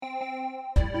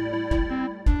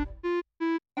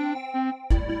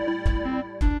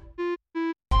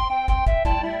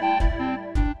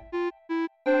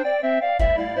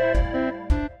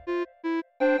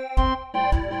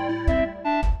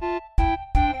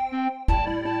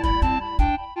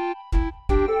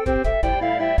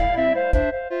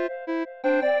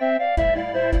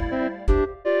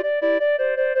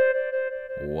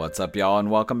up, y'all, and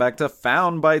welcome back to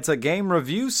Found Bites, a game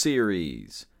review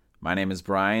series. My name is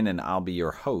Brian, and I'll be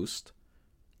your host.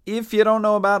 If you don't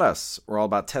know about us, we're all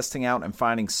about testing out and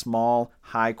finding small,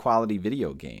 high-quality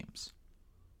video games.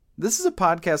 This is a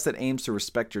podcast that aims to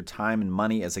respect your time and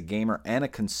money as a gamer and a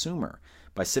consumer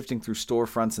by sifting through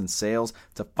storefronts and sales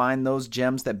to find those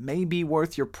gems that may be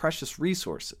worth your precious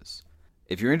resources.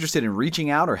 If you're interested in reaching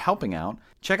out or helping out,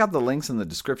 check out the links in the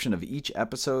description of each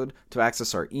episode to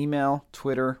access our email,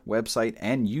 Twitter, website,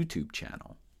 and YouTube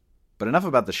channel. But enough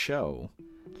about the show.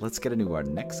 Let's get into our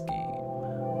next game.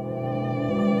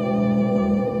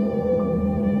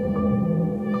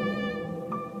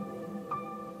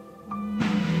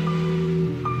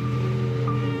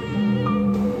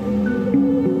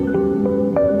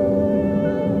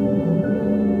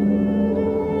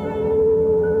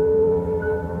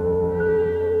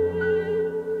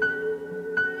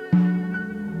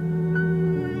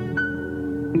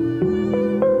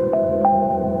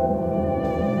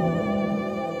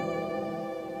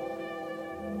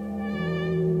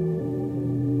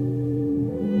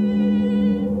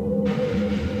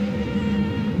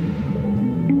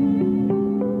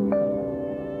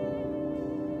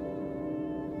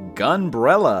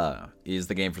 Gunbrella is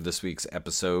the game for this week's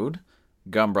episode.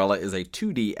 Gunbrella is a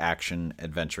 2D action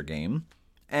adventure game,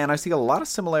 and I see a lot of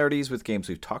similarities with games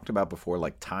we've talked about before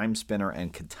like Time Spinner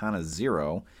and Katana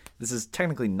Zero. This is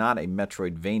technically not a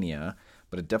Metroidvania,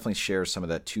 but it definitely shares some of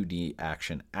that 2D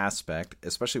action aspect,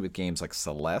 especially with games like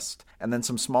Celeste, and then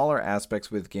some smaller aspects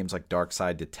with games like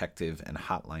Darkside Detective and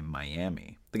Hotline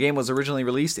Miami. The game was originally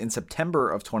released in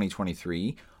September of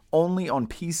 2023, only on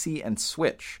PC and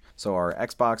Switch. So our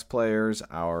Xbox players,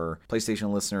 our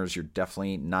PlayStation listeners, you're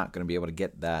definitely not going to be able to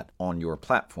get that on your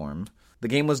platform. The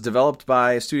game was developed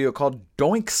by a studio called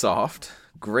Doinksoft.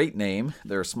 Great name.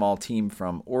 They're a small team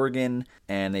from Oregon,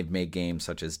 and they've made games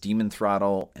such as Demon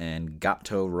Throttle and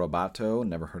Gatto Roboto.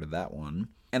 Never heard of that one.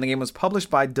 And the game was published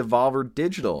by Devolver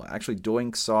Digital. Actually,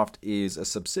 Doinksoft is a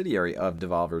subsidiary of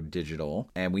Devolver Digital.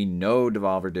 And we know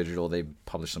Devolver Digital. They've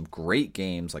published some great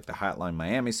games like the Hotline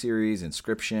Miami series,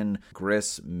 Inscription,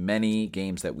 Gris, many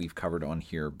games that we've covered on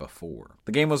here before.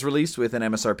 The game was released with an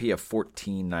MSRP of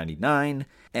 $14.99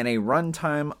 and a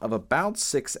runtime of about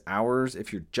 6 hours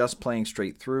if you're just playing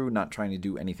straight through, not trying to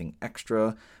do anything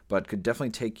extra, but could definitely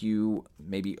take you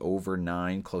maybe over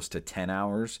 9, close to 10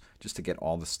 hours just to get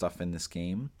all the stuff in this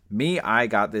game. I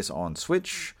got this on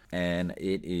Switch, and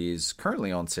it is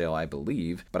currently on sale, I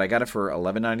believe, but I got it for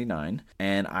 $11.99,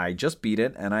 and I just beat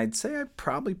it, and I'd say I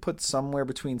probably put somewhere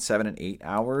between 7 and 8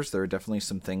 hours. There are definitely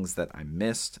some things that I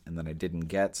missed and that I didn't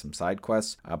get, some side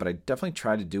quests, but I definitely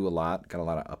tried to do a lot, got a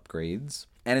lot of upgrades.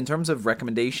 And in terms of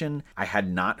recommendation, I had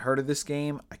not heard of this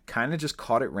game. I kind of just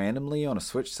caught it randomly on a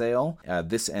Switch sale.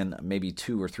 This and maybe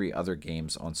 2 or 3 other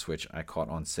games on Switch I caught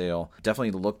on sale.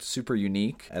 Definitely looked super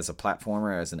unique as a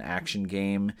platformer, as an action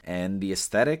game. And the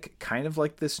aesthetic, kind of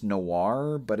like this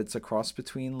noir, but it's a cross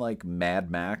between like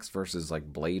Mad Max versus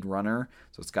like Blade Runner.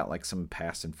 So it's got like some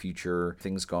past and future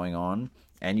things going on.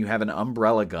 And you have an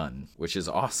umbrella gun, which is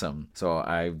awesome. So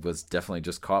I was definitely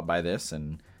just caught by this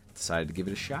and decided to give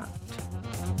it a shot.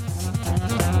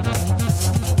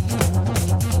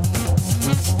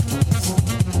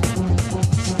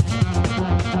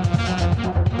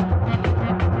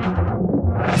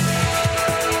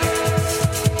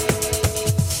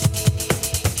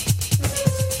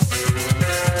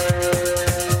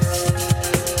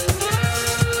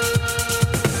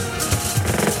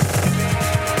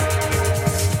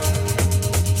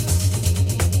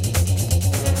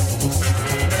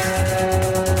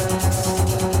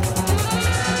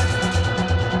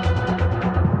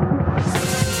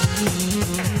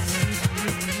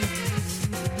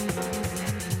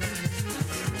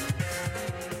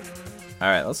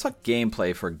 Alright, let's talk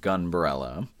gameplay for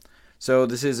Gunbrella. So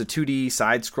this is a 2D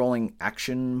side-scrolling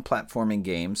action platforming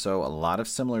game, so a lot of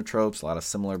similar tropes, a lot of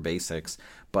similar basics,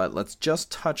 but let's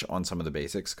just touch on some of the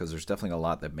basics because there's definitely a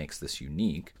lot that makes this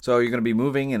unique. So you're going to be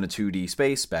moving in a 2D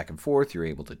space back and forth, you're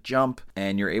able to jump,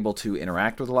 and you're able to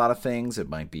interact with a lot of things. It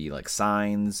might be like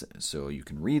signs, so you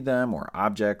can read them, or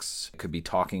objects. It could be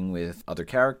talking with other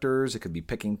characters, it could be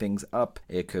picking things up,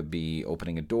 it could be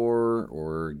opening a door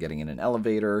or getting in an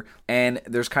elevator, and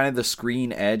there's kind of the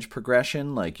screen edge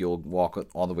progression, like you'll walk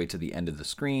all the way to the end of the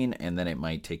screen, and then it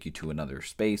might take you to another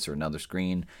space or another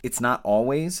screen. It's not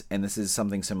always, and this is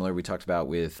something something similar we talked about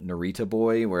with Narita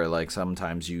Boy, where like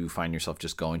sometimes you find yourself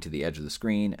just going to the edge of the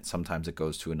screen, sometimes it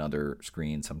goes to another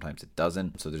screen, sometimes it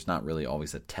doesn't, so there's not really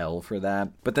always a tell for that.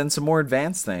 But then some more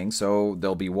advanced things, so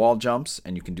there'll be wall jumps,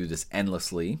 and you can do this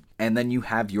endlessly. And then you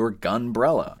have your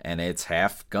Gunbrella, and it's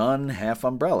half gun, half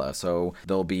umbrella. So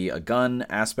there'll be a gun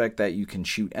aspect that you can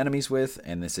shoot enemies with,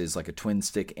 and this is like a twin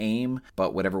stick aim,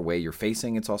 but whatever way you're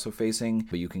facing, it's also facing.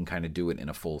 But you can kind of do it in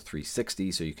a full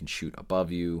 360, so you can shoot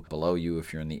above you, below you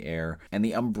if you're in the air. And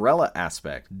the umbrella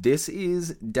aspect, this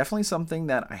is definitely something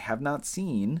that I have not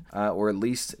seen, or at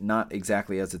least not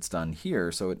exactly as it's done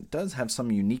here, so it does have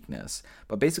some uniqueness.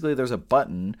 But basically there's a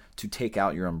button to take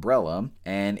out your umbrella,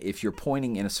 and if you're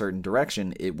pointing in a certain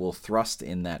direction, it will thrust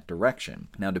in that direction.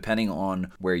 Now, depending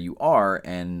on where you are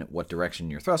and what direction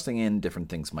you're thrusting in, different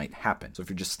things might happen. So if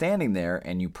you're just standing there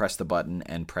and you press the button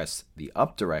and press the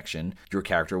up direction, your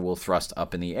character will thrust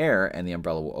up in the air and the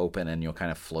umbrella will open and you'll kind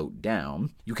of float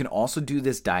down. You can also do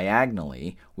this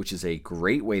diagonally, which is a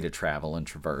great way to travel and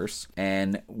traverse.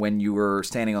 And when you are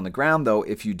standing on the ground, though,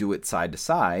 if you do it side to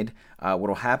side,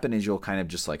 what'll happen is you'll kind of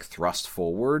just like thrust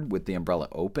forward with the umbrella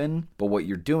open. But what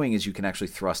you're doing is you can actually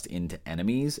thrust into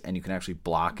enemies and you can actually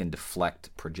block and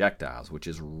deflect projectiles, which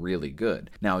is really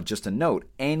good. Now, just a note,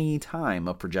 any time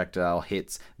a projectile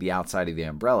hits the outside of the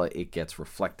umbrella, it gets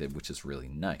reflected, which is really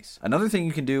nice. Another thing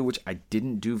you can do, which I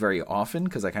didn't do very often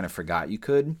because I kind of forgot you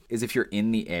could, is if you're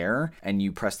in the air and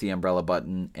you press the umbrella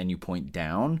button and you point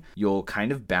down, you'll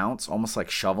kind of bounce almost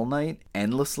like Shovel Knight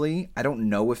endlessly. I don't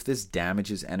know if this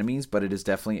damages enemies, but it is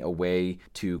definitely a way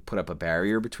to put up a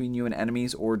barrier between you and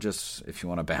enemies, or just if you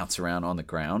want to bounce around on the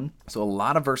ground. So a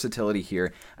lot of versatility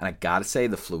here, and I gotta say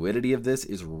the fluidity of this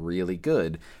is really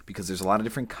good because there's a lot of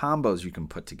different combos you can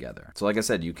put together. So like I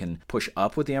said, you can push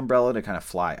up with the umbrella to kind of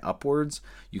fly upwards.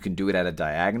 You can do it at a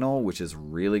diagonal, which is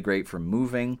really great for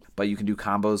moving, but you can do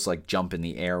combos like jump in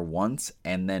the air once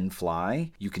and then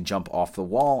fly. You can jump off the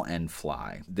wall and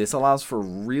fly. This allows for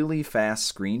really fast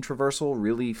screen traversal,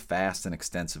 really fast and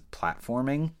extensive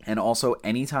platforming, and also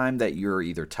anytime that you're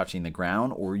either touching the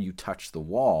ground or you touch the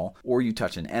wall or you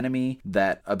touch an enemy,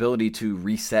 that ability to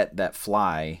reset that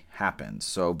fly happens.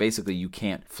 So basically you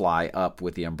can't fly up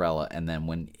with the umbrella and then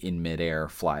when in midair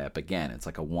fly up again. It's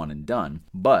like a one and done.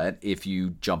 But if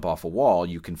you jump off a wall,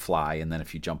 you can fly, and then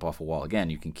if you jump off a wall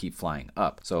again, you can keep flying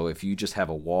up. So if you just have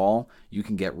a wall, you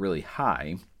can get really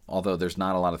high. Although there's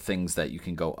not a lot of things that you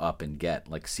can go up and get,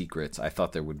 like secrets. I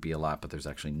thought there would be a lot, but there's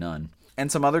actually none.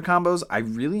 And some other combos, I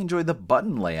really enjoy the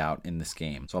button layout in this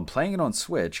game. So I'm playing it on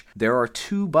Switch. There are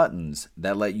 2 buttons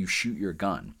that let you shoot your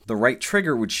gun. The right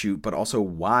trigger would shoot, but also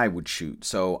Y would shoot.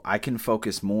 So I can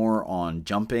focus more on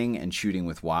jumping and shooting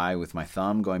with Y with my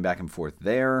thumb, going back and forth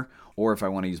there. Or if I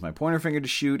want to use my pointer finger to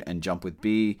shoot and jump with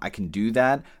B, I can do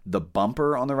that. The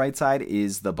bumper on the right side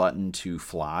is the button to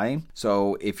fly.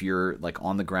 So if you're like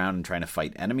on the ground and trying to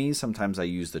fight enemies, sometimes I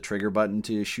use the trigger button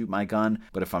to shoot my gun.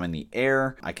 But if I'm in the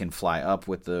air, I can fly up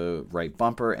with the right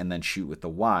bumper and then shoot with the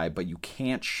Y. But you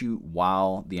can't shoot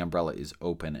while the umbrella is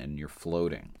open and you're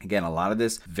floating. Again, a lot of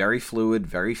this very fluid,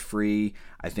 very free.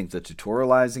 I think the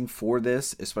tutorializing for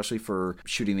this, especially for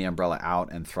shooting the umbrella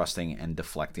out and thrusting and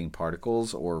deflecting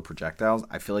particles or projectiles,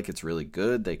 I feel like it's really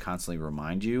good. They constantly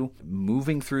remind you.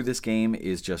 Moving through this game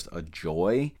is just a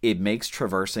joy. It makes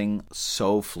traversing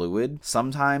so fluid.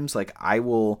 Sometimes, like, I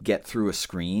will get through a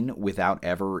screen without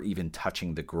ever even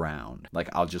touching the ground. Like,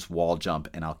 I'll just wall jump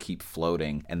and I'll keep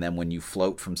floating. And then when you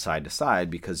float from side to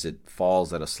side, because it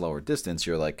falls at a slower distance,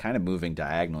 you're like kind of moving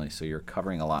diagonally, so you're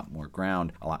covering a lot more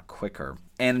ground a lot quicker.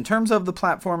 And in terms of the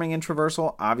platforming and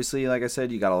traversal, obviously, like I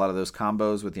said, you got a lot of those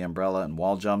combos with the umbrella and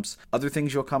wall jumps. Other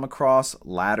things you'll come across,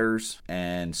 ladders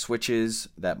and switches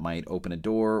that might open a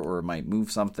door or might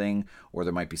move something, or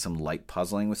there might be some light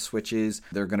puzzling with switches.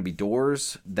 There are going to be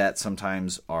doors that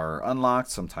sometimes are unlocked,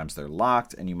 sometimes they're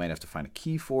locked, and you might have to find a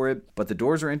key for it. But the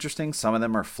doors are interesting. Some of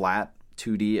them are flat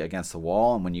 2D against the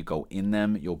wall, and when you go in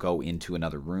them, you'll go into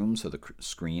another room, so the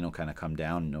screen will kind of come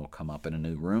down and it'll come up in a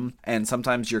new room. And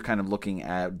sometimes you're kind of looking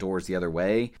at doors the other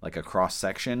way, like a cross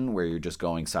section where you're just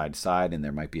going side to side, and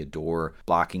there might be a door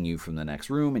blocking you from the next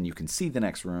room, and you can see the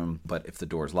next room, but if the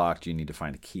door's locked, you need to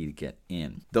find a key to get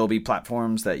in. There'll be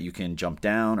platforms that you can jump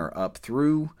down or up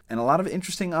through, and a lot of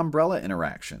interesting umbrella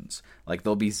interactions. Like,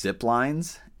 there'll be zip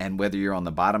lines, And whether you're on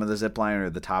the bottom of the zip line or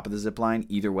the top of the zip line,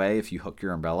 either way, if you hook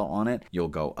your umbrella on it, you'll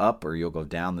go up or you'll go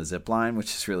down the zip line,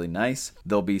 which is really nice.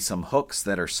 There'll be some hooks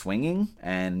that are swinging,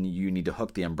 and you need to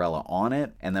hook the umbrella on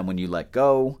it. And then when you let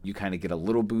go, you kind of get a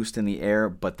little boost in the air,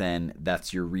 but then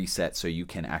that's your reset, so you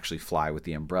can actually fly with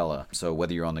the umbrella. So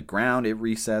whether you're on the ground, it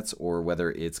resets, or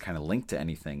whether it's kind of linked to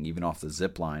anything, even off the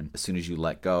zip line, as soon as you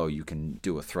let go, you can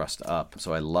do a thrust up.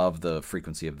 So I love the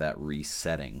frequency of that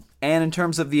resetting. And in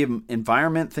terms of the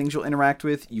environment, things you'll interact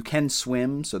with, you can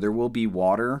swim, so there will be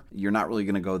water. You're not really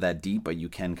going to go that deep, but you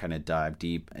can kind of dive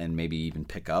deep and maybe even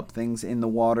pick up things in the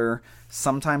water.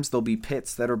 Sometimes there'll be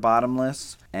pits that are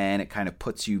bottomless, and it kind of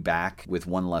puts you back with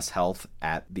one less health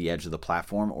at the edge of the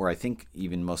platform, or I think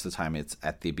even most of the time it's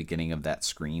at the beginning of that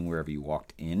screen wherever you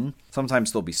walked in.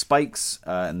 Sometimes there'll be spikes,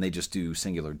 and they just do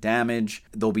singular damage.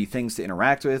 There'll be things to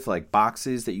interact with, like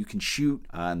boxes that you can shoot,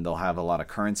 and they'll have a lot of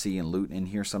currency and loot in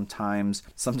here sometimes.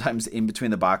 Sometimes in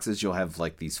between the boxes, you'll have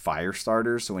like these fire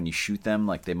starters, so when you shoot them,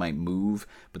 like they might move,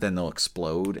 but then they'll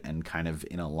explode, and kind of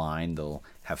in a line, they'll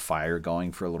have fire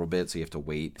going for a little bit, so you have to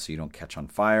wait so you don't catch on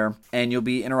fire. And you'll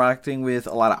be interacting with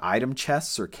a lot of item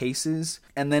chests or cases,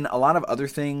 and then a lot of other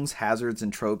things, hazards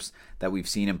and tropes that we've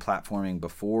seen in platforming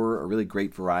before. A really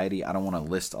great variety. I don't want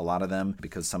to list a lot of them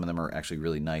because some of them are actually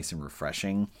really nice and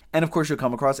refreshing. And of course, you'll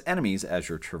come across enemies as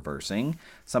you're traversing.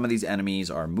 Some of these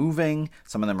enemies are moving,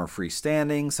 some of them are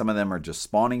freestanding, some of them are just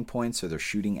spawning points, so they're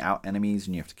shooting out enemies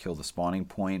and you have to kill the spawning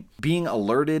point. Being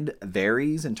alerted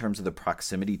varies in terms of the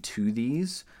proximity to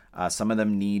these. Some of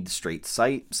them need straight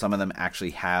sight. Some of them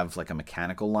actually have like a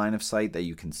mechanical line of sight that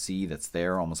you can see that's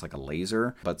there, almost like a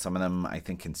laser. But some of them, I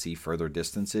think, can see further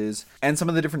distances. And some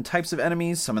of the different types of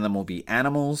enemies, some of them will be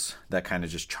animals that kind of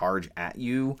just charge at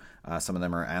you. Some of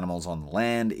them are animals on the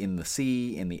land, in the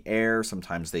sea, in the air.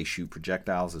 Sometimes they shoot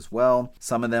projectiles as well.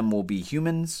 Some of them will be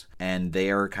humans, and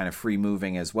they are kind of free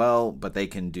moving as well, but they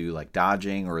can do like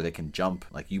dodging, or they can jump.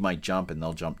 Like you might jump and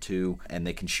they'll jump too, and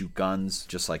they can shoot guns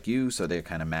just like you, so they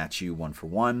kind of match you one for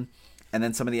one. And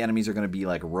then some of the enemies are going to be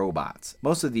like robots.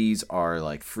 Most of these are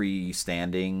like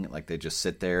freestanding, like they just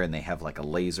sit there and they have like a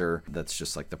laser that's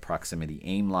just like the proximity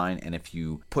aim line. And if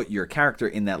you put your character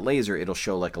in that laser, it'll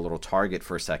show like a little target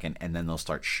for a second and then they'll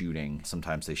start shooting.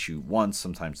 Sometimes they shoot once,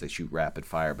 sometimes they shoot rapid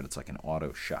fire, but it's like an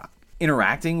auto shot.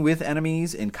 Interacting with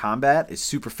enemies in combat is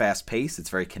super fast paced. It's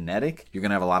very kinetic. You're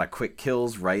going to have a lot of quick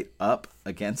kills right up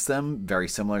against them, very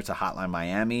similar to Hotline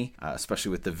Miami,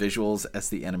 especially with the visuals as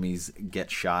the enemies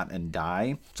get shot and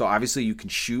die. So obviously you can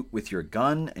shoot with your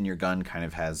gun, and your gun kind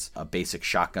of has a basic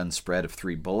shotgun spread of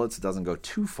 3 bullets. It doesn't go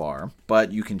too far,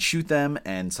 but you can shoot them,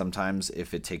 and sometimes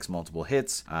if it takes multiple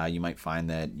hits, you might find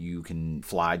that you can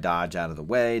fly dodge out of the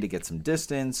way to get some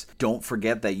distance. Don't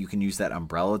forget that you can use that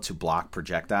umbrella to block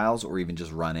projectiles, or even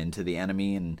just run into the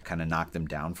enemy and kind of knock them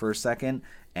down for a second.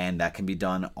 And that can be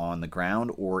done on the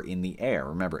ground or in the air.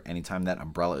 Remember, anytime that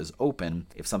umbrella is open,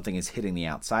 if something is hitting the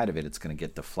outside of it, it's going to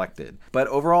get deflected. But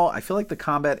overall, I feel like the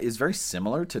combat is very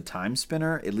similar to Time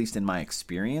Spinner, at least in my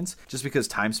experience, just because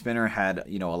Time Spinner had,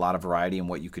 a lot of variety in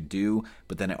what you could do,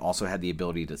 but then it also had the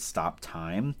ability to stop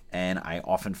time, and I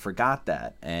often forgot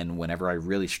that. And whenever I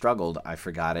really struggled, I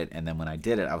forgot it, and then when I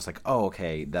did it, I was like, oh,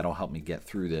 okay, that'll help me get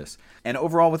through this. And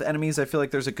overall with enemies, I feel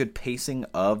like there's a good pacing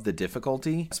of the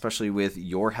difficulty, especially with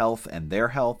your health and their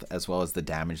health, as well as the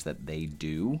damage that they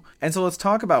do. And so let's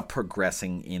talk about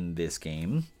progressing in this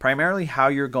game. Primarily how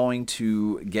you're going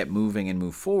to get moving and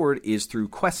move forward is through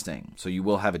questing. So you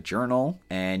will have a journal,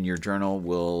 and your journal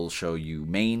will show you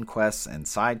main quests and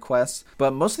side quests.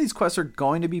 But most of these quests are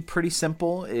going to be pretty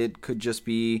simple. It could just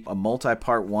be a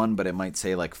multi-part one, but it might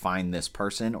say like find this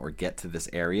person, or get to this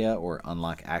area, or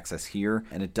unlock access here.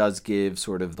 And it does give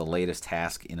sort of the latest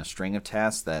task in a string of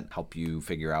tasks that help you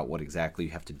figure out what exactly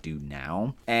you have to do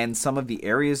now. And some of the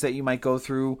areas that you might go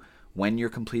through when you're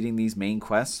completing these main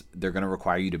quests, they're going to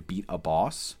require you to beat a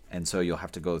boss. And so you'll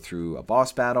have to go through a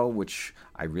boss battle, which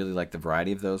I really like the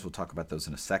variety of those. We'll talk about those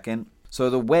in a second. So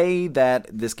the way that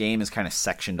this game is kind of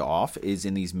sectioned off is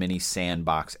in these mini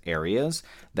sandbox areas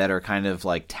that are kind of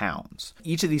like towns.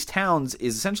 Each of these towns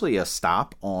is essentially a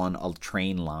stop on a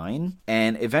train line,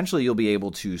 and eventually you'll be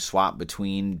able to swap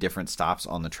between different stops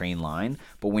on the train line.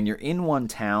 But when you're in one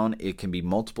town, it can be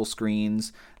multiple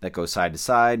screens that go side to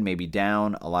side, maybe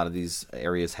down. A lot of these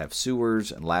areas have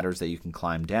sewers and ladders that you can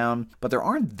climb down, but there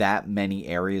aren't that many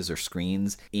areas or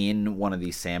screens in one of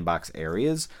these sandbox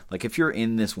areas. Like if you're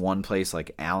in this one place place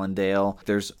like Allendale,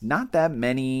 there's not that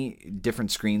many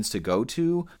different screens to go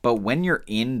to, but when you're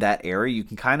in that area, you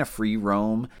can kind of free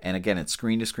roam. And again, it's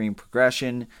screen to screen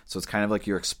progression, so it's kind of like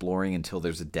you're exploring until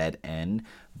there's a dead end.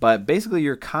 But basically,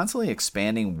 you're constantly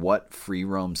expanding what free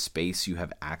roam space you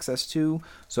have access to.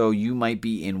 So you might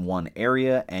be in one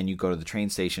area and you go to the train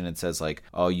station and it says like,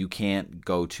 oh, you can't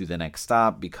go to the next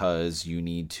stop because you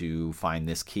need to find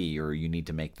this key or you need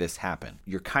to make this happen.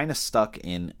 You're kind of stuck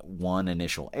in one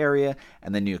initial area,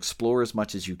 and then you explore as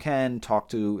much as you can, talk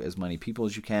to as many people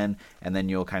as you can, and then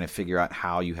you'll kind of figure out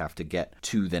how you have to get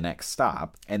to the next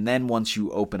stop. And then once you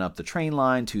open up the train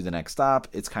line to the next stop,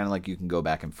 it's kind of like you can go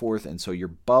back and forth, and so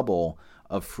your bubble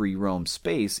of free roam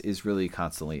space is really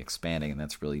constantly expanding, and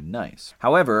that's really nice.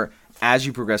 However, as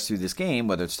you progress through this game,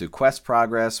 whether it's through quest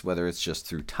progress, whether it's just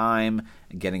through time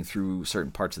and getting through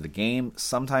certain parts of the game,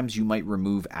 sometimes you might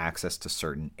remove access to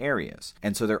certain areas.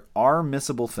 And so there are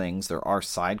missable things. There are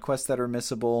side quests that are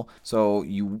missable. So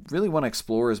you really want to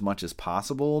explore as much as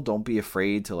possible. Don't be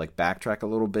afraid to like backtrack a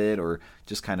little bit or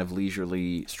just kind of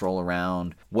leisurely stroll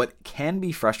around. What can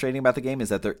be frustrating about the game is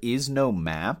that there is no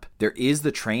map. There is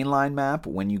the train line map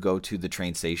when you go to the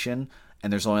train station,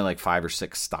 and there's only like 5 or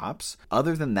 6 stops.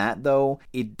 Other than that, though,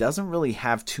 it doesn't really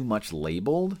have too much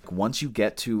labeled. Once you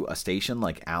get to a station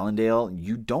like Allendale,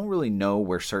 you don't really know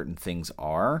where certain things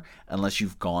are unless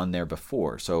you've gone there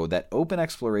before. So that open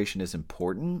exploration is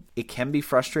important. It can be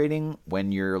frustrating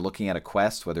when you're looking at a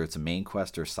quest, whether it's a main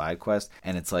quest or side quest,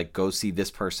 and it's like, go see this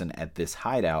person at this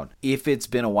hideout. If it's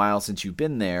been a while since you've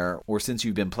been there, or since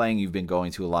you've been playing, you've been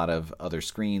going to a lot of other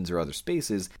screens or other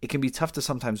spaces, it can be tough to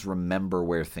sometimes remember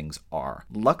where things are.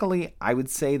 Luckily, I would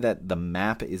say that the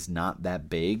map is not that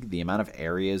big. The amount of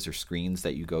areas or screens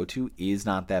that you go to is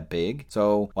not that big.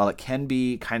 So while it can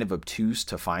be kind of obtuse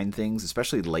to find things,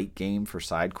 especially late game for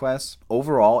side quests,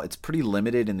 overall, it's pretty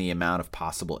limited in the amount of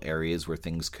possible areas where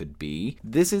things could be.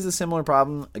 This is a similar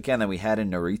problem, again, that we had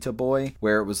in Narita Boy,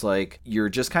 where it was like, you're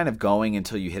just kind of going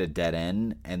until you hit a dead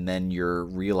end, and then you're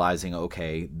realizing,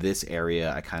 okay, this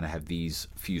area, I kind of have these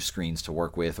few screens to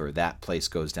work with, or that place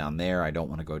goes down there, I don't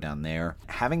want to go down there.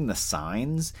 Having the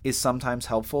signs is sometimes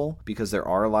helpful because there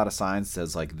are a lot of signs that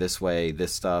says like this way,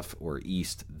 this stuff, or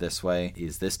east, this way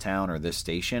is this town or this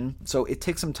station. So it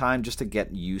takes some time just to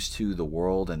get used to the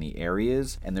world and the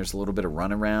areas, and there's a little bit of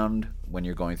runaround when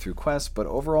you're going through quests, but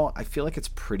overall I feel like it's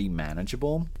pretty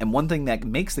manageable. And one thing that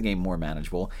makes the game more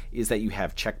manageable is that you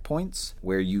have checkpoints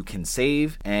where you can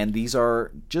save, and these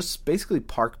are just basically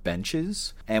park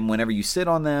benches, and whenever you sit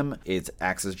on them, it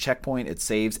acts as a checkpoint, it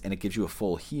saves, and it gives you a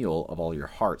full heal of all your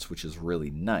hearts, which is really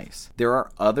nice. There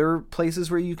are other places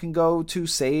where you can go to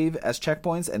save as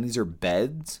checkpoints, and these are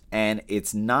beds, and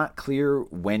it's not clear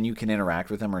when you can interact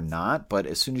with them or not, but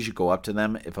as soon as you go up to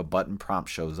them, if a button prompt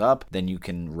shows up, then you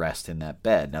can rest in that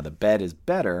bed. Now the bed is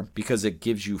better because it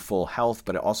gives you full health,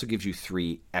 but it also gives you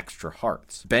 3 extra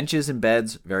hearts. Benches and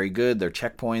beds, very good. They're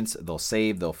checkpoints. They'll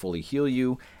save, they'll fully heal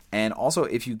you. And also,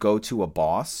 if you go to a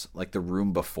boss, like the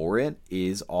room before it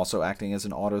is also acting as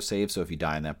an autosave. So if you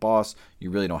die in that boss, you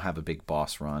really don't have a big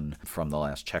boss run from the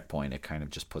last checkpoint. It kind of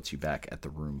just puts you back at the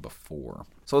room before.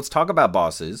 So let's talk about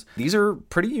bosses. These are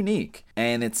pretty unique,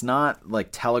 and it's not like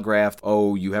telegraphed,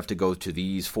 oh, you have to go to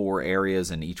these 4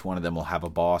 areas and each one of them will have a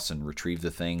boss and retrieve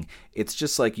the thing. It's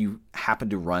just like you happen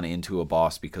to run into a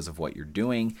boss because of what you're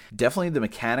doing. Definitely the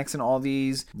mechanics in all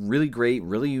these, really great,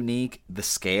 really unique. The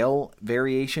scale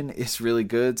variation is really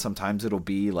good. Sometimes it'll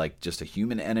be like just a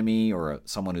human enemy or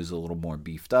someone who's a little more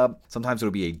beefed up. Sometimes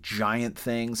it'll be a giant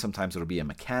thing. Sometimes it'll be a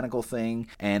mechanical thing.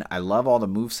 And I love all the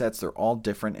movesets. They're all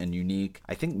different and unique.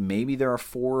 I think maybe there are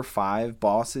 4 or 5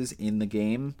 bosses in the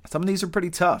game. Some of these are pretty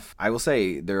tough. I will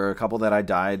say there are a couple that I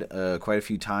died quite a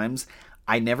few times.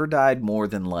 I never died more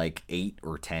than like 8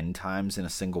 or 10 times in a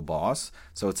single boss.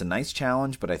 So it's a nice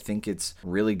challenge, but I think it's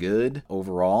really good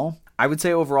overall. I would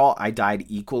say overall I died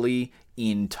equally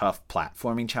in tough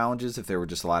platforming challenges if there were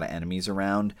just a lot of enemies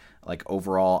around. Like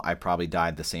overall, I probably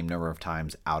died the same number of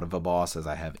times out of a boss as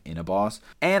I have in a boss.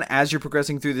 And as you're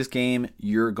progressing through this game,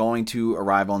 you're going to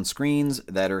arrive on screens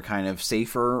that are kind of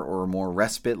safer or more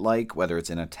respite-like, whether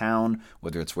it's in a town,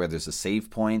 whether it's where there's a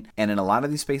save point. And in a lot of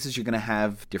these spaces, you're going to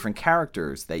have different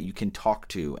characters that you can talk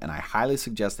to. And I highly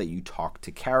suggest that you talk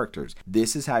to characters.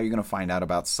 This is how you're going to find out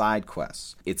about side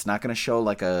quests. It's not going to show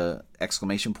like a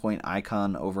exclamation point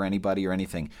icon over anybody or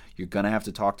anything. You're going to have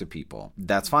to talk to people.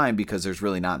 That's fine because there's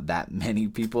really not that many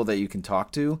people that you can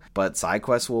talk to, but side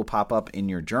quests will pop up in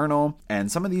your journal,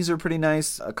 and some of these are pretty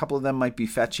nice. A couple of them might be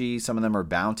fetchy, some of them are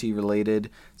bounty related,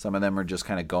 some of them are just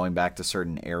kind of going back to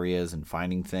certain areas and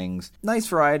finding things. Nice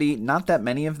variety, not that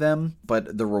many of them,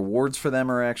 but the rewards for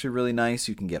them are actually really nice.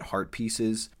 You can get heart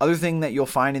pieces. Other thing that you'll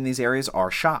find in these areas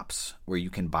are shops where you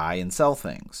can buy and sell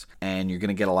things, and you're going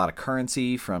to get a lot of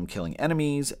currency from killing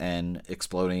enemies and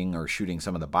exploding or shooting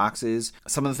some of the boxes.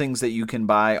 Some of the things that you can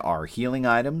buy are healing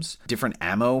items, different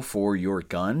ammo for your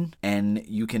gun, and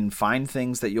you can find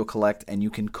things that you'll collect and you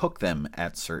can cook them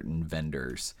at certain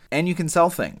vendors. And you can sell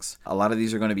things. A lot of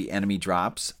these are going to be enemy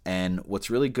drops, and what's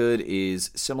really good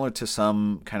is, similar to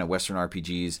some kind of Western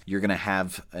RPGs, you're going to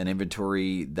have an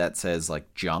inventory that says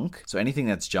like junk. So anything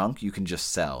that's junk you can just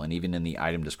sell, and even in the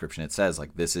item description it says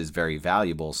like this is very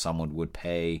valuable, someone would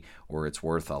pay, or it's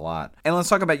worth a lot. And let's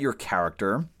talk about your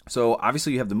character. So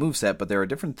obviously you have the moveset, but there are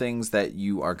different things that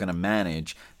you are going to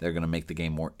manage that are going to make the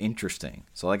game more interesting.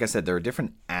 So like I said, there are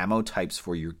different ammo types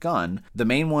for your gun. The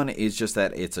main one is just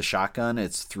that it's a shotgun.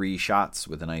 It's 3 shots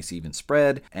with a nice even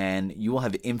spread, and you will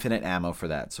have infinite ammo for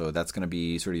that. So that's going to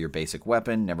be sort of your basic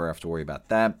weapon. Never have to worry about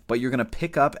that. But you're going to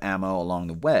pick up ammo along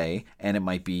the way, and it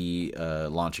might be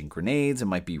launching grenades. It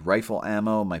might be rifle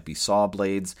ammo. It might be saw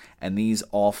blades. And these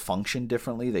all function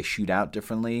differently. They shoot out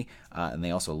differently, and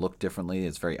they also look differently.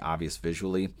 It's very obvious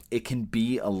visually. It can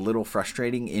be a little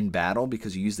frustrating in battle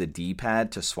because you use the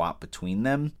D-pad to swap between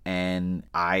them, and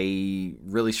I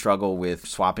really struggle with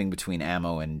swapping between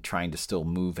ammo and trying to still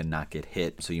move and not get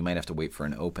hit, so you might have to wait for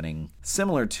an opening,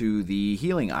 similar to the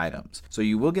healing items. So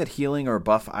you will get healing or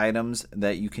buff items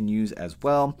that you can use as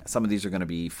well. Some of these are going to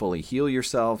be fully heal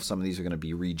yourself, some of these are going to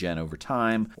be regen over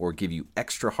time or give you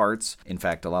extra hearts. In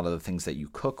fact, a lot of the things that you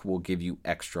cook will give you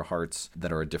extra hearts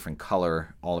that are a different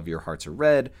color. All of your hearts are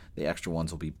red. The extra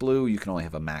ones will be blue. You can only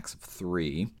have a max of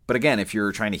 3. But again, if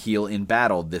you're trying to heal in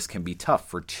battle, this can be tough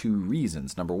for 2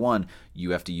 reasons. Number 1,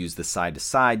 you have to use the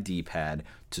side-to-side D-pad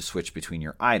to switch between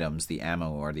your items. The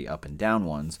ammo are the up and down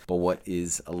ones. But what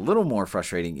is a little more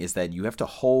frustrating is that you have to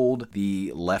hold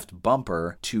the left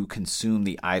bumper to consume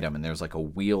the item, and there's like a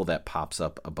wheel that pops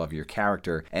up above your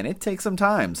character, and it takes some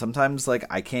time. Sometimes like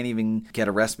I can't even get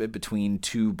a respite between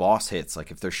 2 boss hits.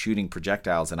 Like if they're shooting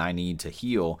projectiles and I need to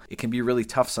heal, it can be really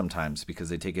tough sometimes because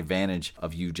they take advantage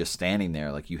of you just standing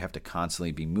there. Like you have to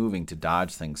constantly be moving to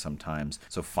dodge things sometimes.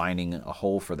 So finding a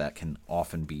hole for that can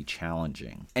often be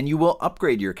challenging. And you will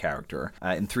upgrade your character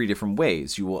in 3 different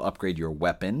ways. You will upgrade your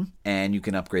weapon, and you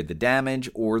can upgrade the damage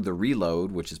or the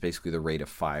reload, which is basically the rate of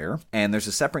fire. And there's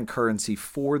a separate currency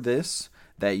for this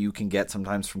that you can get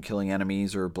sometimes from killing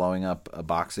enemies or blowing up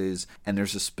boxes, and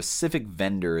there's a specific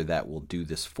vendor that will do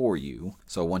this for you.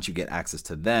 So once you get access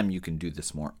to them, you can do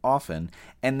this more often,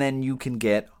 and then you can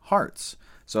get hearts.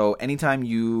 So anytime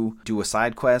you do a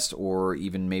side quest, or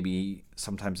even maybe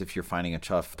sometimes if you're finding a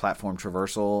tough platform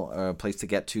traversal place to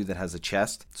get to that has a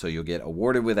chest, so you'll get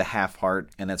awarded with a half heart,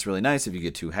 and that's really nice. If you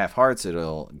get 2 half hearts,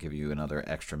 it'll give you another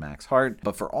extra max heart.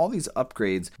 But for all these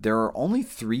upgrades, there are only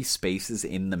 3 spaces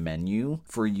in the menu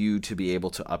for you to be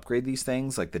able to upgrade these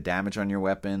things, like the damage on your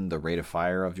weapon, the rate of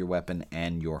fire of your weapon,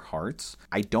 and your hearts.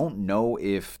 I don't know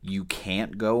if you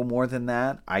can't go more than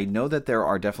that. I know that there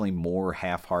are definitely more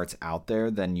half hearts out there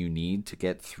than you need to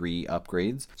get 3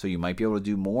 upgrades, so you might be able to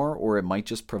do more, or it might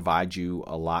just provide you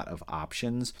a lot of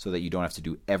options so that you don't have to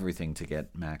do everything to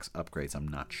get max upgrades. I'm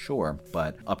not sure,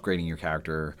 but upgrading your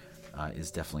character is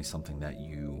definitely something that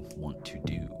you want to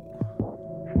do.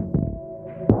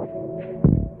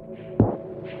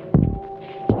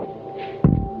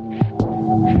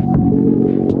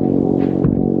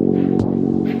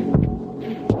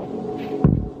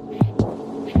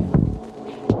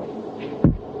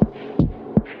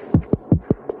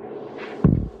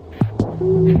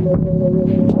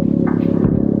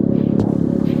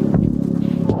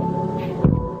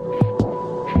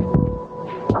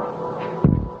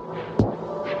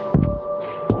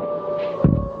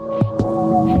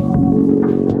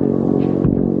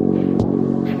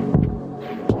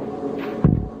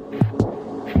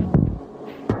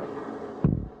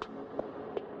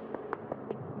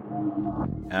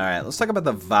 Alright, let's talk about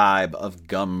the vibe of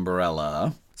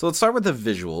Gunbrella. So let's start with the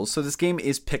visuals. So this game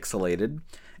is pixelated,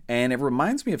 and it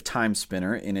reminds me of Time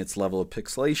Spinner in its level of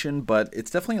pixelation, but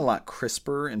it's definitely a lot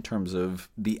crisper in terms of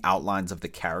the outlines of the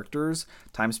characters.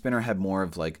 Time Spinner had more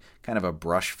of like kind of a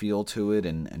brush feel to it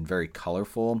and very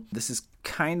colorful. This is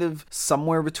kind of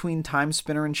somewhere between Time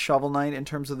Spinner and Shovel Knight in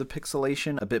terms of the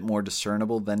pixelation, a bit more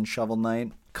discernible than Shovel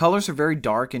Knight. Colors are very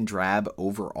dark and drab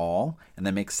overall, and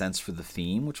that makes sense for the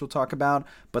theme, which we'll talk about,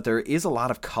 but there is a lot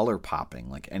of color popping.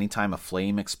 Like anytime a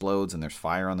flame explodes and there's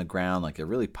fire on the ground, like it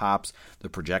really pops. The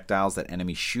projectiles that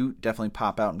enemies shoot definitely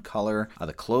pop out in color.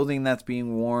 The clothing that's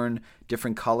being worn,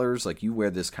 different colors, like you wear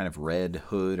this kind of red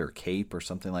hood or cape or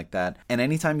something like that. And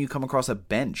anytime you come across a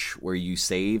bench where you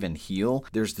save and heal,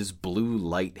 there's this blue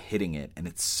light hitting it, and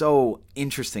it's so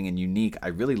interesting and unique. I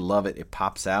really love it. It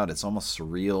pops out. It's almost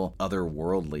surreal,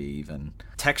 otherworldly even.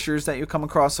 Textures that you come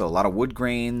across, so a lot of wood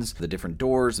grains, the different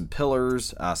doors and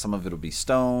pillars, some of it will be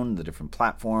stone, the different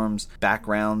platforms,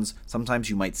 backgrounds. Sometimes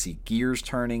you might see gears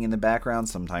turning in the background,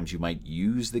 sometimes you might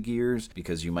use the gears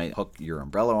because you might hook your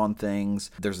umbrella on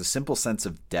things. There's a simple sense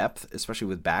of depth, especially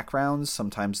with backgrounds.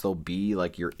 Sometimes they'll be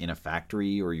like you're in a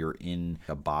factory or you're in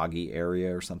a boggy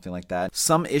area or something like that.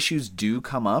 Some issues do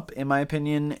come up, in my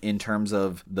opinion, in terms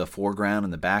of the foreground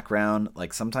and the background.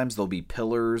 Like sometimes there'll be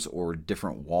pillars or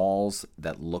different walls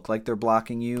that look like they're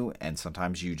blocking you, and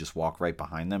sometimes you just walk right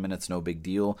behind them and it's no big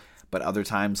deal. But other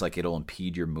times, like, it'll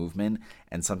impede your movement,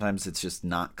 and sometimes it's just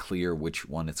not clear which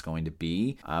one it's going to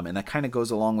be. And that kind of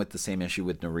goes along with the same issue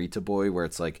with Narita Boy, where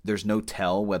it's like there's no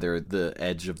tell whether the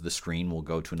edge of the screen will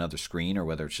go to another screen or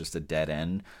whether it's just a dead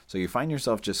end. So you find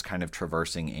yourself just kind of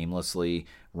traversing aimlessly,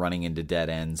 running into dead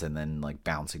ends, and then like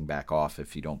bouncing back off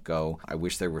if you don't go. I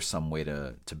wish there was some way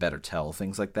to better tell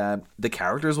things like that. The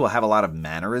characters will have a lot of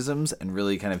mannerisms and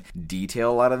really kind of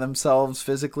detail a lot of themselves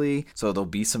physically. So there'll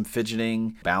be some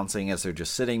fidgeting, bouncing as they're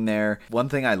just sitting there. One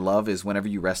thing I love is whenever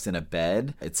you rest in a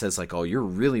bed, it says like, oh, you're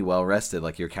really well rested.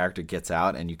 Like your character gets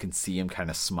out and you can see him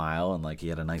kind of smile and like he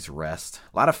had a nice rest.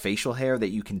 A lot of facial hair that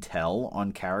you can tell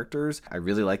on characters. I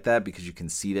really like that because you can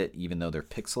see that even though they're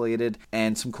pixelated.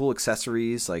 And some cool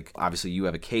accessories, like obviously you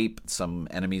have a cape. Some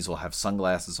enemies will have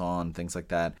sunglasses on, things like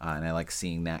that. And I like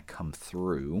seeing that come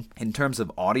through. In terms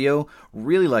of audio,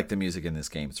 really like the music in this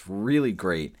game. It's really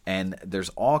great. And there's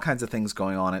all kinds of things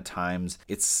going on at times.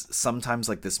 It's sometimes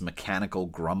like this mechanical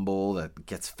grumble that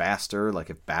gets faster, like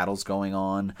if battle's going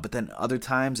on. But then other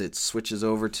times it switches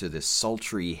over to this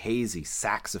sultry, hazy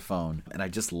saxophone. And I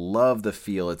just love the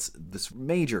feel. It's this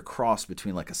major cross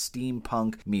between like a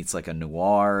steampunk meets like a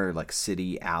noir, like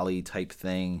city alley type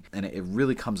thing. And it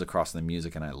really comes across in the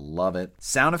music and I love it.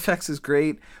 Sound effects is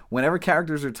great. Whenever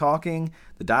characters are talking,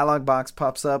 the dialogue box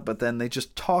pops up, but then they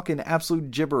just talk in absolute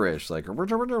gibberish, like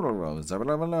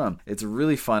it's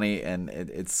really funny and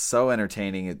it's so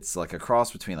entertaining. It's like a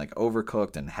cross between like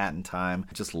Overcooked and Hat in Time.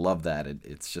 I just love that.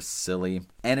 It's just silly.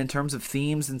 And in terms of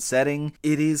themes and setting,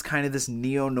 it is kind of this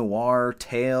neo-noir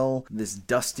tale, this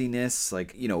dustiness,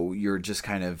 like, you know, you're just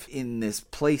kind of in this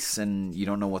place and you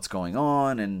don't know what's going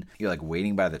on and you're like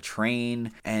waiting by the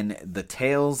train, and the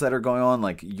tales that are going on,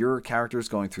 like your character's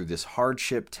going through this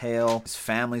hardship tale, his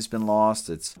family's been lost.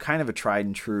 It's kind of a tried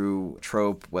and true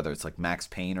trope, whether it's like Max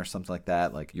Payne or something like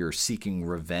that, like you're seeking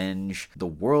revenge. The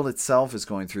world itself is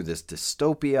going through this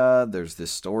dystopia. There's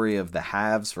this story of the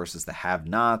haves versus the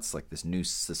have-nots, like this new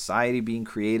society being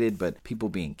created, but people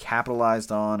being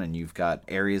capitalized on, and you've got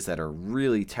areas that are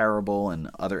really terrible and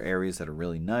other areas that are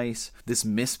really nice. This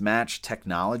mismatched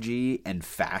technology and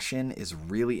fashion is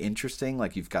really interesting.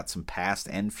 Like you've got some past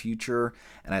and future,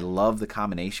 and I love the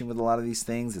combination with a lot of these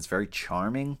things. It's very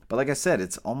charming. But like I said,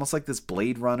 it's almost like this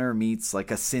Blade Runner meets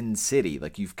like a Sin City.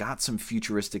 Like you've got some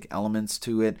futuristic elements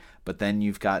to it, but then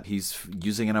he's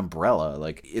using an umbrella.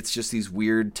 Like it's just these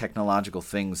weird technological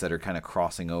things that are kind of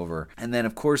crossing over. And then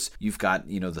of course you've got,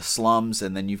 you know, the slums,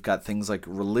 and then you've got things like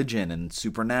religion and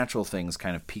supernatural things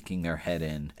kind of peeking their head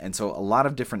in. And so a lot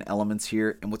of different elements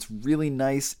here. And what's really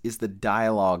nice is the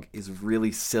dialogue is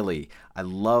really silly. I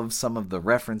love some of the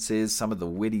references, some of the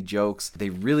witty jokes. They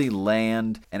really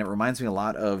land, and it reminds me a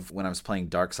lot of when I was playing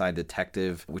Darkside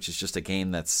Detective, which is just a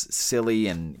game that's silly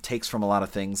and takes from a lot of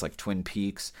things like Twin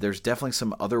Peaks. There's definitely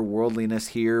some otherworldliness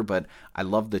here, but I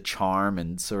love the charm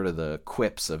and sort of the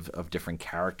quips of different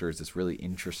characters. It's really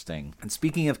interesting. And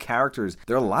speaking of characters,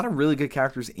 there are a lot of really good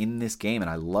characters in this game, and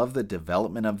I love the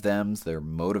development of them, their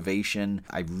motivation.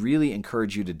 I really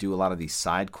encourage you to do a lot of these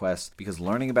side quests because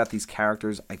learning about these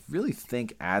characters, I really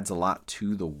think adds a lot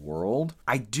to the world.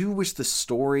 I do wish the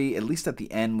story, at least at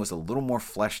the end, was a little more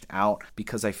fleshed out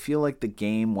because I feel like the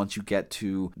game, once you get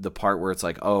to the part where it's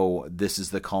like, oh, this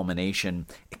is the culmination,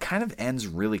 it kind of ends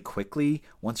really quickly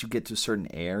once you get to a certain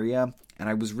area. and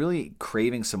I was really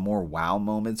craving some more wow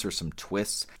moments or some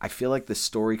twists. I feel like the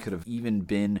story could have even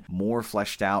been more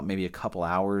fleshed out, maybe a couple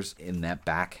hours in that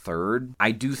back third.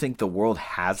 I do think the world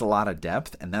has a lot of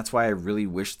depth, and that's why I really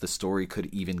wish the story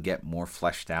could even get more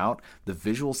fleshed out. The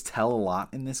visuals tell a lot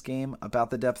in this game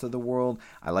about the depth of the world.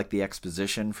 I like the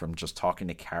exposition from just talking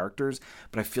to characters,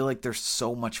 but I feel like there's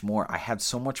so much more. I had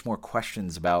so much more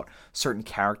questions about certain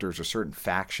characters or certain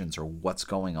factions or what's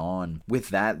going on. With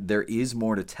that, there is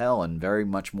more to tell and very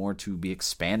much more to be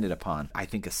expanded upon. I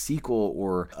think a sequel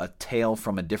or a tale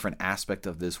from a different aspect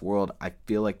of this world, I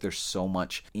feel like there's so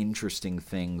much interesting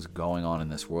things going on in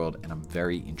this world, and I'm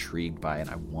very intrigued by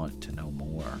it. I want to know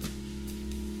more.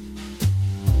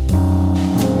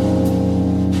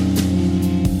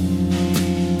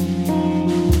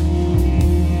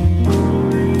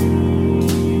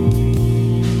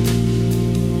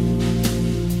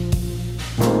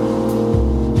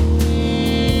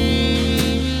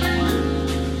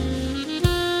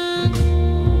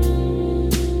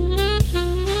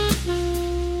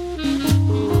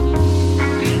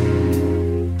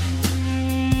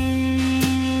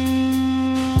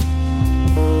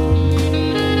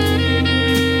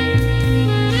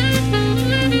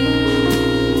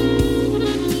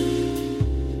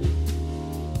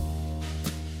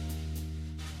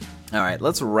 Alright,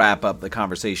 let's wrap up the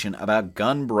conversation about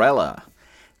Gunbrella.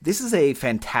 This is a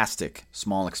fantastic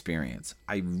small experience.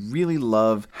 I really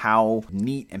love how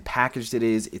neat and packaged it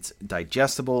is. It's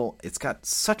digestible. It's got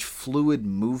such fluid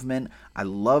movement. I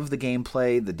love the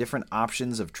gameplay, the different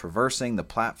options of traversing, the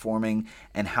platforming,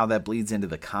 and how that bleeds into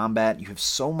the combat. You have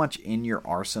so much in your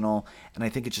arsenal, and I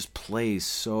think it just plays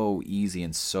so easy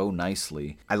and so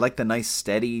nicely. I like the nice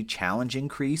steady challenge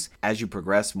increase as you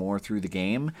progress more through the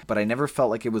game, but I never felt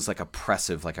like it was like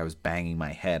oppressive, like I was banging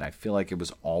my head. I feel like it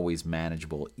was always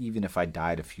manageable, even if I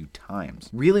died a few times.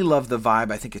 Really love the vibe.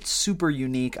 I think it's super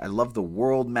unique. I love the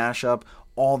world mashup,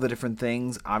 all the different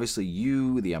things. Obviously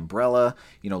you, the umbrella,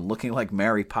 looking like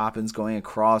Mary Poppins going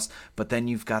across, but then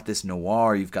you've got this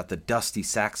noir, you've got the dusty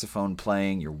saxophone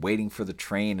playing, you're waiting for the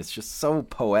train. It's just so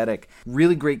poetic.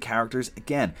 Really great characters.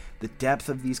 Again, the depth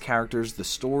of these characters, the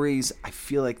stories, I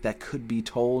feel like that could be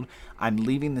told. I'm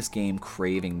leaving this game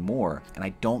craving more, and I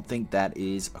don't think that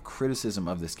is a criticism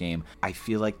of this game. I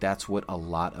feel like that's what a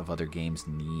lot of other games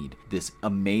need. This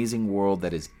amazing world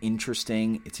that is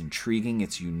interesting, it's intriguing,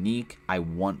 it's unique. I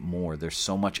want more. There's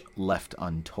so much left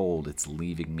untold. It's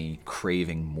leaving me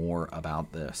craving more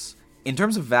about this. In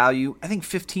terms of value, I think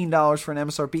 $15 for an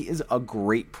MSRP is a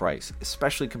great price,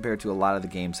 especially compared to a lot of the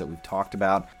games that we've talked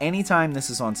about. Anytime this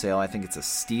is on sale, I think it's a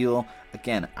steal.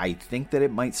 Again, I think that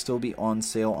it might still be on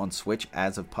sale on Switch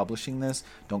as of publishing this.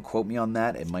 Don't quote me on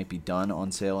that. It might be done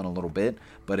on sale in a little bit.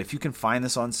 But if you can find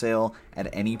this on sale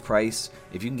at any price,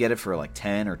 if you can get it for like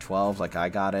 10 or 12 like I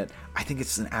got it, I think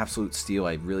it's an absolute steal.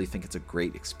 I really think it's a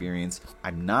great experience.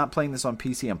 I'm not playing this on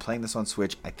PC. I'm playing this on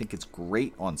Switch. I think it's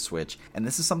great on Switch. And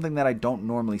this is something that I don't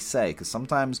normally say, because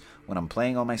sometimes when I'm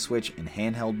playing on my Switch in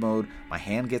handheld mode, my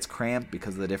hand gets cramped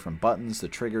because of the different buttons, the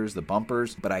triggers, the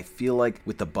bumpers. But I feel like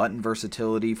with the button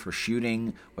versatility for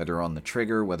shooting, whether on the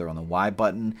trigger, whether on the Y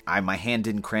button, my hand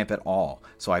didn't cramp at all.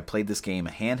 So I played this game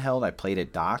handheld, I played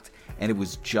it docked, and it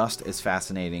was just as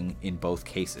fascinating in both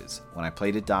cases. When I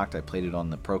played it docked, I played it on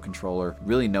the Pro Controller.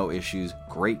 Really no issues,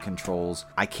 great controls.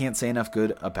 I can't say enough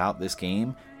good about this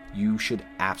game. You should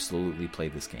absolutely play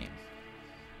this game.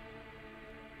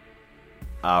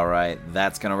 Alright,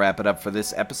 that's going to wrap it up for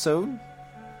this episode.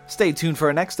 Stay tuned for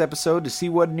our next episode to see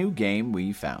what new game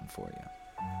we found for you.